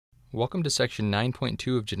Welcome to section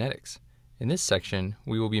 9.2 of genetics. In this section,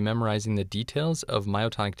 we will be memorizing the details of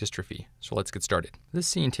myotonic dystrophy, so let's get started. This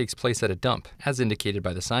scene takes place at a dump, as indicated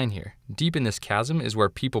by the sign here. Deep in this chasm is where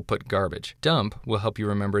people put garbage. Dump will help you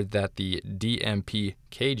remember that the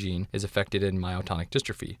DMPK gene is affected in myotonic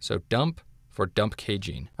dystrophy, so dump for dump K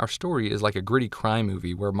gene. Our story is like a gritty crime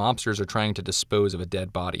movie where mobsters are trying to dispose of a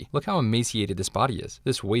dead body. Look how emaciated this body is.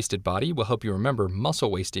 This wasted body will help you remember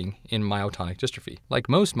muscle wasting in myotonic dystrophy. Like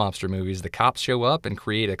most mobster movies, the cops show up and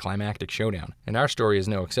create a climactic showdown, and our story is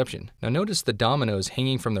no exception. Now notice the dominoes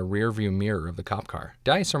hanging from the rearview mirror of the cop car.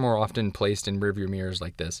 Dice are more often placed in rearview mirrors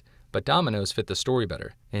like this, but dominoes fit the story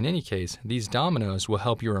better. In any case, these dominoes will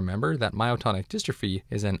help you remember that myotonic dystrophy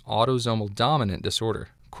is an autosomal dominant disorder.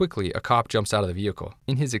 Quickly, a cop jumps out of the vehicle.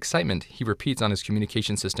 In his excitement, he repeats on his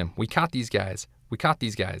communication system, "We caught these guys. We caught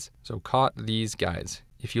these guys." So caught these guys.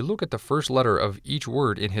 If you look at the first letter of each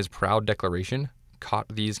word in his proud declaration,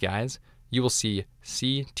 caught these guys, you will see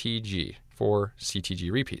CTG for CTG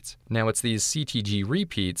repeats. Now it's these CTG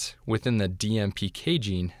repeats within the DMPK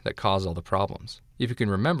gene that cause all the problems. If you can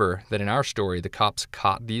remember that in our story, the cops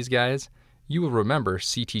caught these guys, you will remember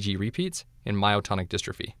CTG repeats in myotonic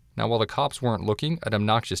dystrophy. Now, while the cops weren't looking, an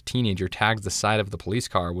obnoxious teenager tags the side of the police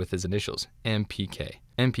car with his initials, MPK.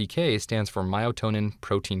 MPK stands for myotonin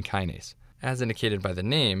protein kinase. As indicated by the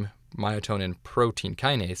name, myotonin protein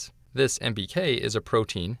kinase, this MPK is a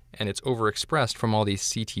protein, and it's overexpressed from all these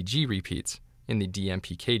CTG repeats in the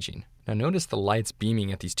DMPK gene. Now notice the lights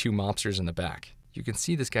beaming at these two mobsters in the back. You can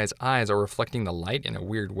see this guy's eyes are reflecting the light in a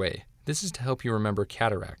weird way. This is to help you remember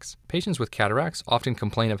cataracts. Patients with cataracts often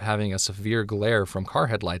complain of having a severe glare from car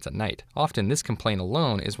headlights at night. Often this complaint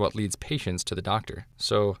alone is what leads patients to the doctor.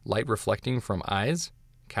 So light reflecting from eyes,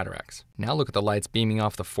 cataracts. Now look at the lights beaming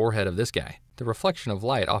off the forehead of this guy. The reflection of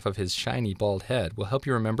light off of his shiny bald head will help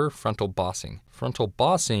you remember frontal bossing. Frontal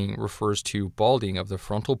bossing refers to balding of the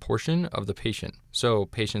frontal portion of the patient. So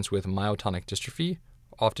patients with myotonic dystrophy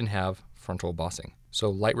often have frontal bossing. So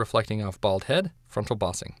light reflecting off bald head, frontal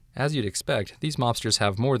bossing. As you'd expect, these mobsters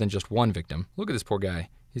have more than just one victim. Look at this poor guy.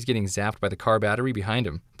 He's getting zapped by the car battery behind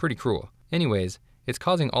him. Pretty cruel. Anyways, it's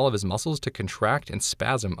causing all of his muscles to contract and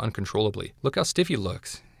spasm uncontrollably. Look how stiff he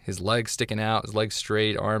looks. His legs sticking out, his legs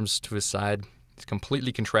straight, arms to his side. He's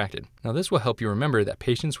completely contracted. Now this will help you remember that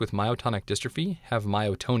patients with myotonic dystrophy have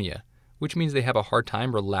myotonia, which means they have a hard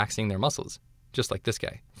time relaxing their muscles. Just like this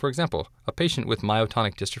guy. For example, a patient with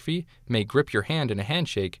myotonic dystrophy may grip your hand in a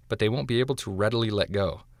handshake, but they won't be able to readily let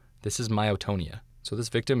go. This is myotonia. So this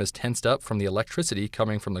victim is tensed up from the electricity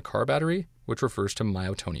coming from the car battery, which refers to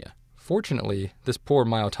myotonia. Fortunately, this poor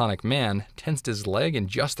myotonic man tensed his leg in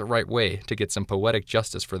just the right way to get some poetic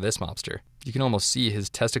justice for this mobster. You can almost see his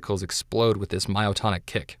testicles explode with this myotonic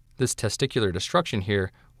kick. This testicular destruction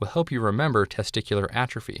here will help you remember testicular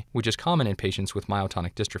atrophy, which is common in patients with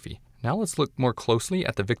myotonic dystrophy. Now let's look more closely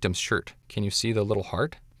at the victim's shirt. Can you see the little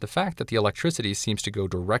heart? The fact that the electricity seems to go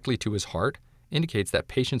directly to his heart indicates that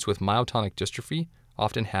patients with myotonic dystrophy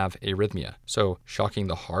often have arrhythmia. So shocking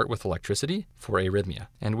the heart with electricity for arrhythmia.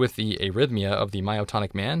 And with the arrhythmia of the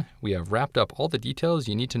myotonic man, we have wrapped up all the details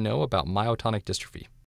you need to know about myotonic dystrophy.